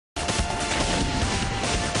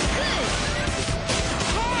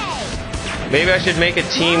Maybe I should make a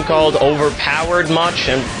team called Overpowered Much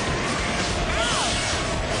and...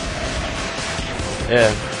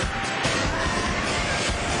 Yeah.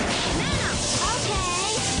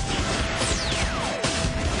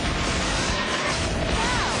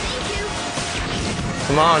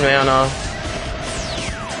 Come on, Mana.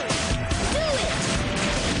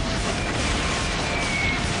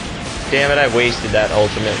 Damn it, I wasted that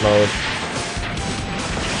ultimate mode.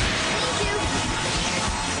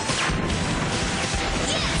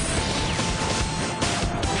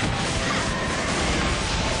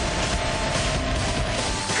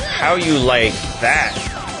 How you like that,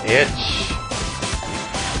 bitch?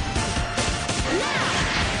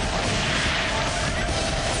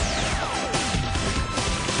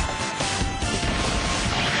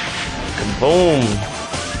 Kaboom!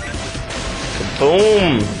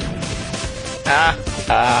 Kaboom!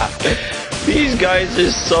 These guys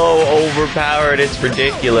are so overpowered, it's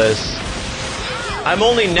ridiculous. I'm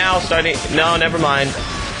only now starting... No, never mind.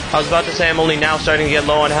 I was about to say I'm only now starting to get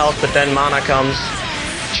low on health, but then Mana comes,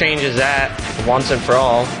 changes that once and for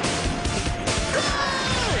all.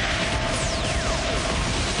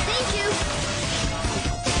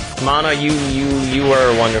 Mana, you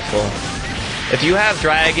are wonderful. If you have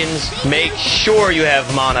dragons, make sure you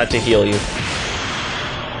have Mana to heal you.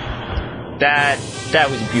 That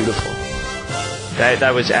was beautiful.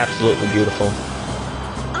 That was absolutely beautiful.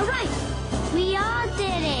 All right, we all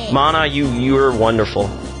did it. Mana, you are wonderful.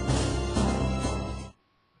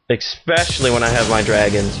 Especially when I have my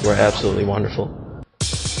dragons, you are absolutely wonderful.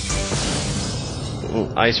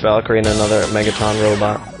 Ice Valkyrie and another Megaton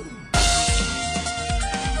robot.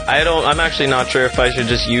 I'm actually not sure if I should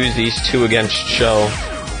just use these two against Sho.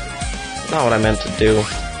 Not what I meant to do.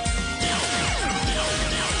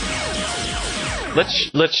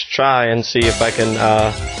 Let's try and see if I can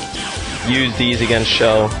use these against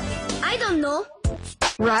Sho. I don't know.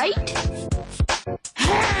 Right?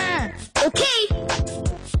 Okay.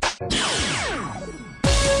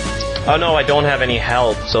 Oh no, I don't have any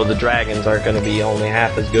health, so the dragons are gonna be only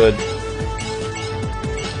half as good.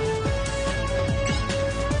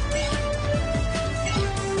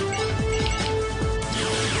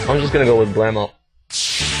 I'm just gonna go with Blammo.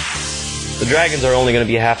 The dragons are only gonna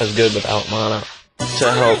be half as good without Mana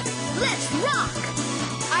to help. Let's rock.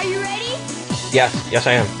 Are you ready? Yes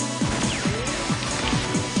I am.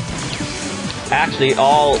 Actually,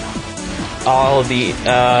 all the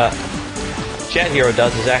Jet Hero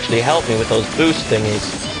does is actually help me with those boost thingies.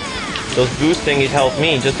 Those boost thingies help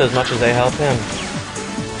me just as much as they help him.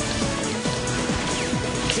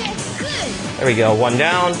 There we go, one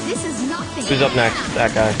down. This is nothing. Who's up next?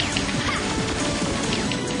 That guy.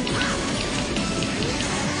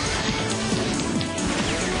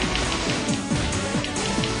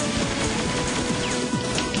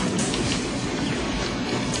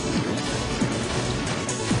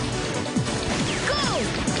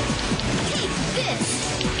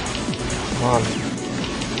 Come on.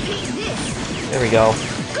 There we go.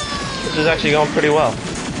 This is actually going pretty well.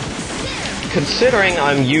 Considering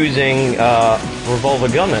I'm using Revolver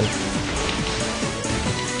Gunman.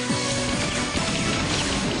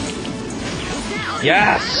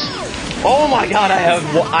 Yes! Oh my god,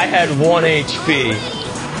 I had 1 HP.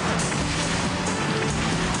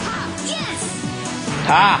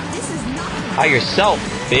 Ha! Hi yourself,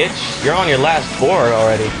 bitch. You're on your last board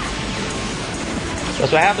already.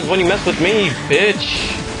 That's what happens when you mess with me, bitch.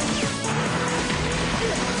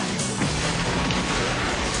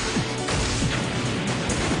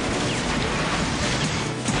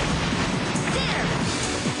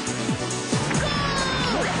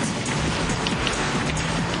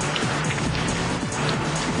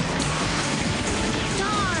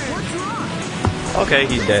 Okay,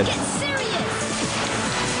 he's dead.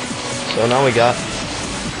 So now we got...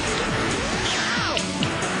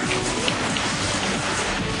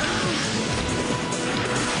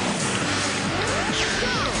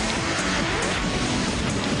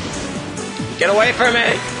 Get away from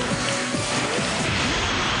me!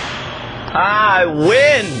 I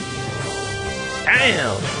win!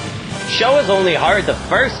 Damn! Sho is only hard the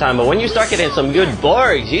first time, but when you start getting some good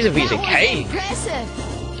boards, he's a piece of cake.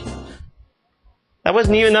 That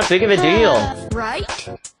wasn't even that big of a deal. Right?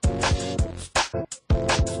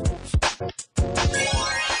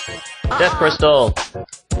 Death Crystal.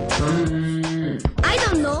 I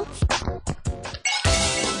don't know.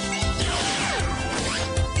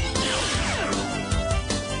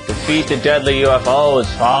 Defeat the deadly UFOs.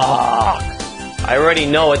 Fuck. I already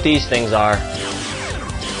know what these things are. Okay.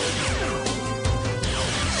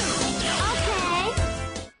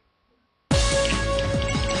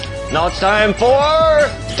 Now it's time for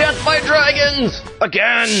Death Death by dragons!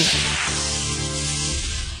 Again!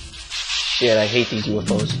 Shit, I hate these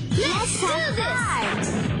UFOs. Let's do this!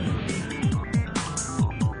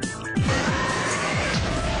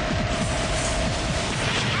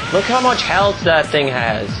 Look how much health that thing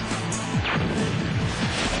has.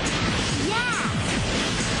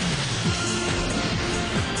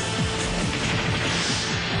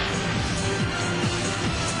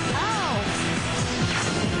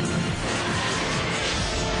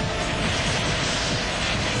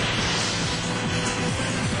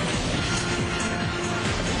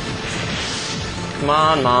 Come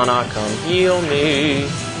on, Mana, come heal me.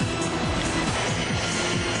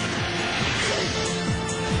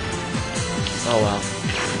 Oh well.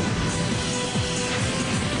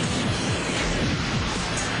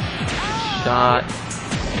 Shot.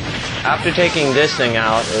 After taking this thing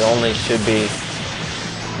out, it only should be...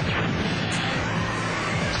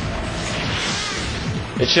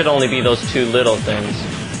 It should only be those two little things.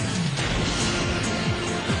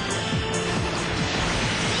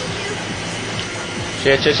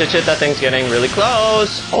 Shit, that thing's getting really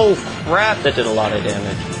close! Oh crap, that did a lot of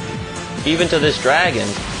damage. Even to this dragon.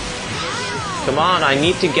 Come on, I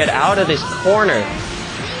need to get out of this corner.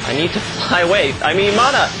 I need to fly away. I mean,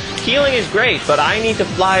 Mana, healing is great, but I need to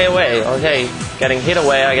fly away. Okay, getting hit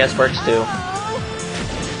away, I guess, works too.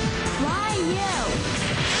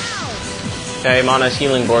 Okay, Mana's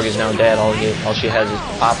healing Borg is now dead. All she has is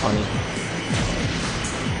Pop Honey.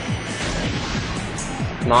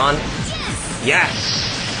 Come on. Yes!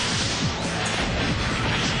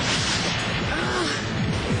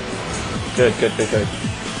 Good.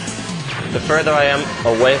 The further I am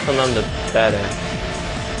away from them, the better.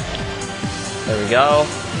 There we go.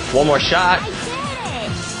 One more shot.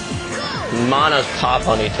 Mana's Pop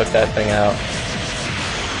Honey took that thing out.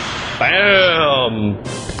 Bam!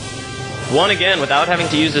 Won again without having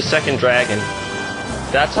to use the second dragon.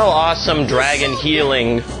 That's how awesome dragon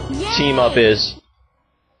healing team-up is.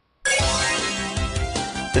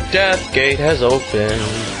 The Death Gate has opened.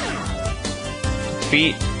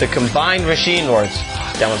 Defeat the combined Machine Lords.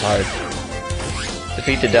 That was hard.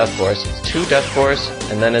 Defeat the Death Force. It's 2 Death Force,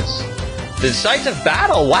 and then it's the Decisive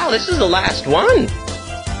Battle. Wow, this is the last one.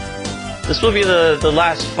 This will be the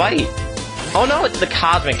last fight. Oh no, it's the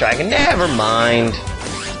Cosmic Dragon. Never mind.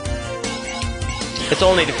 It's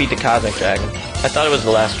only defeat the Cosmic Dragon. I thought it was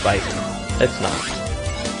the last fight. It's not.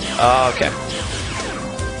 Okay.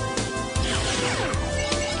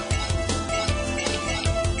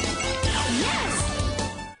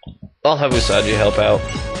 I'll have Usagi help out.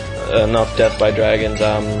 Enough death by dragons.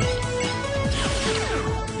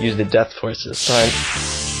 Use the Death Force this time.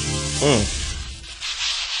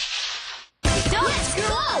 Let's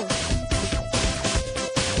go!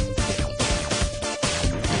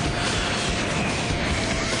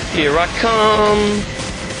 Here I come,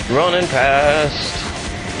 running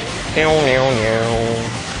past. Meow, meow, meow.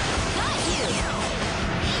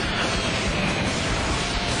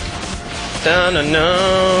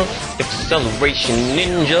 Da-na-na. Acceleration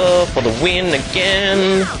Ninja for the win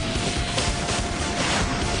again.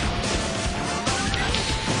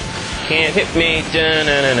 Can't hit me.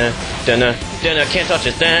 Da-na-na-na. Da-na. Can't touch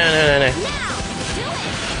us. Da-na-na-na.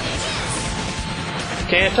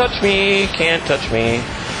 Can't touch me. Can't touch me.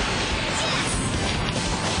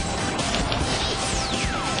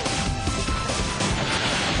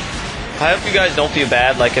 I hope you guys don't feel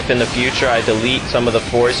bad, like if in the future I delete some of the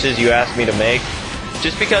forces you asked me to make.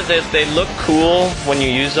 Just because they look cool when you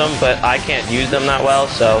use them, but I can't use them that well,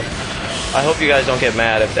 so I hope you guys don't get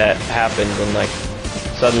mad if that happens and like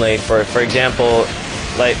suddenly, for example,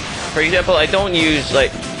 I don't use, I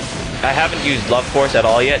haven't used Love Force at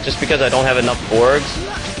all yet, just because I don't have enough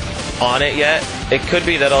Borgs on it yet. It could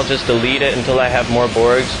be that I'll just delete it until I have more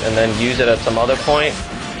Borgs and then use it at some other point.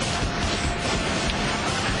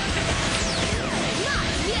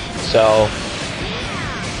 So,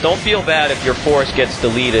 don't feel bad if your force gets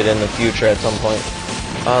deleted in the future at some point.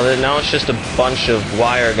 Now it's just a bunch of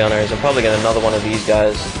wire gunners. I'm probably getting another one of these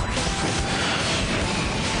guys.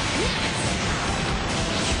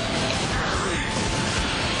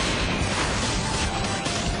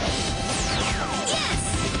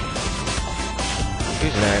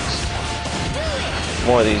 Who's next?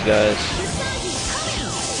 More of these guys.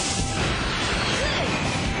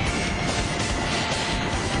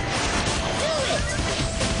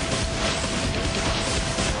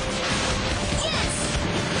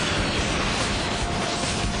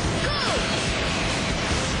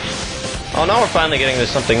 Oh, now we're finally getting to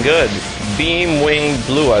something good. Beam Wing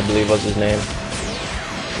Blue, I believe was his name.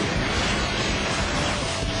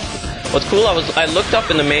 What's cool, I looked up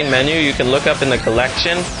in the main menu, you can look up in the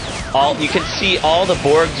collection, You can see all the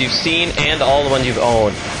Borgs you've seen and all the ones you've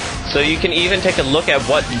owned. So you can even take a look at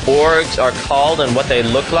what Borgs are called and what they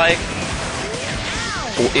look like,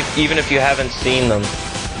 even if you haven't seen them.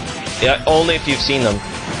 Yeah, only if you've seen them.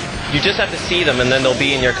 You just have to see them, and then they'll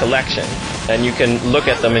be in your collection, and you can look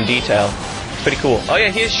at them in detail. It's pretty cool. Oh yeah,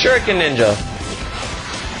 here's Shuriken Ninja.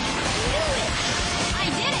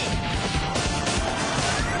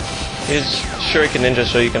 Here's Shuriken Ninja,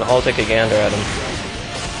 so you can all take a gander at him.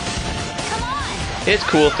 His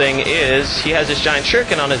cool thing is, he has this giant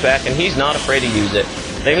shuriken on his back, and he's not afraid to use it.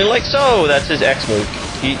 They mean, like so, that's his X move.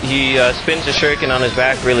 He spins the shuriken on his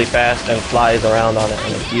back really fast and flies around on it,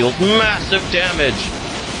 and it deals massive damage.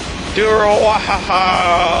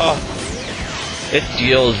 It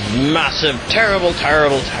deals massive, terrible,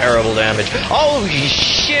 terrible, terrible damage. Oh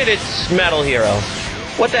shit, it's Metal Hero.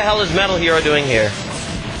 What the hell is Metal Hero doing here?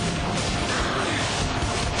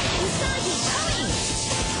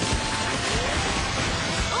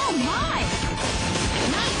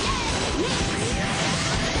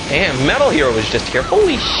 Damn, Metal Hero was just here.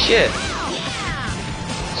 Holy shit.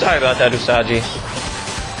 Sorry about that, Usagi.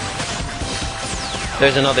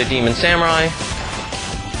 There's another Demon Samurai.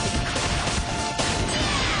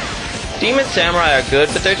 Demon Samurai are good,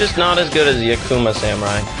 but they're just not as good as the Akuma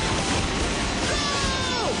Samurai.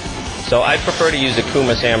 So I'd prefer to use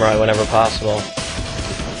Akuma Samurai whenever possible.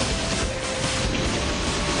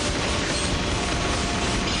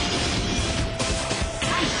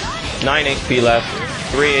 Nine HP left.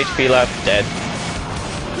 3 HP left, dead.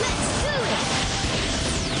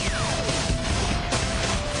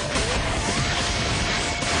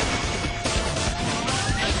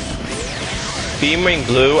 Beamwing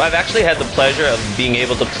Blue, I've actually had the pleasure of being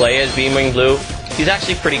able to play as Beamwing Blue. He's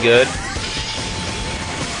actually pretty good.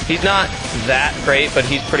 He's not that great, but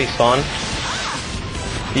he's pretty fun.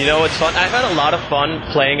 You know what's fun? I've had a lot of fun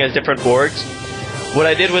playing as different Borgs. What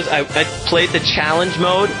I did was I played the challenge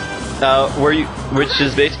mode, which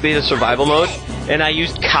is basically the survival mode, and I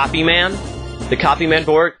used Copyman, the Copyman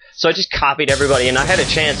Borg, so I just copied everybody, and I had a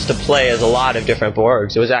chance to play as a lot of different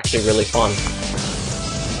Borgs. It was actually really fun.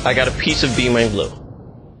 I got a piece of Beamwing Blue.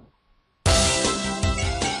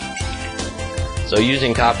 So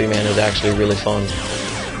using Copyman is actually really fun.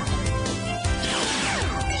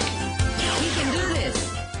 We can do this.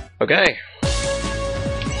 Okay.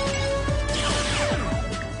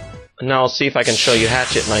 Now I'll see if I can show you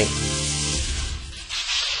Hatchet Knight.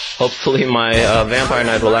 Hopefully my Vampire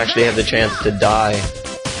Knight will actually have the chance to die.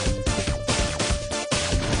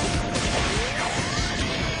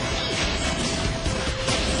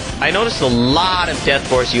 I noticed a lot of Death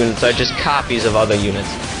Force units are just copies of other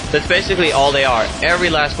units. That's basically all they are.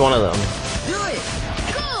 Every last one of them. Do it.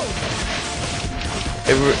 Go.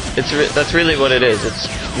 That's really what it is. It's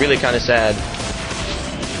really kind of sad.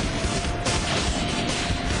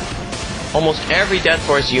 Almost every Death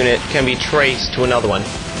Force unit can be traced to another one.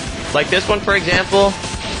 Like this one, for example,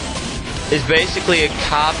 is basically a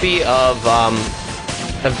copy of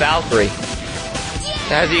Valkyrie.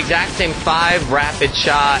 It has the exact same 5 rapid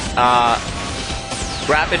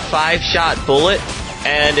 5-shot bullet,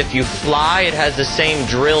 and if you fly, it has the same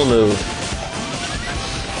drill move.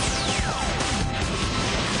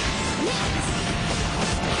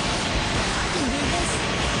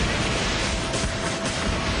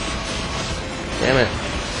 Damn it.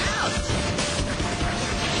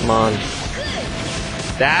 Come on.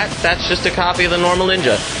 That's just a copy of the normal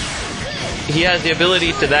ninja. He has the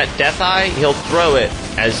ability to that Death Eye, he'll throw it,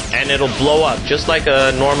 and it'll blow up, just like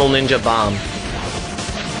a normal ninja bomb.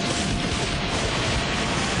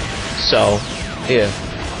 So, here.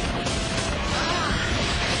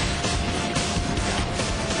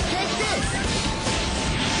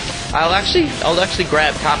 I'll actually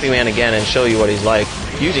grab Copyman again and show you what he's like.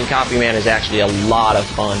 Using Copyman is actually a lot of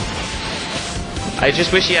fun. I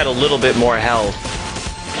just wish he had a little bit more health.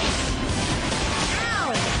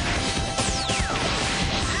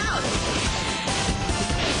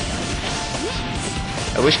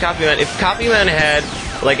 I wish if Copyman had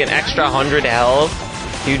like an extra 100 health,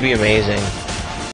 he'd be amazing.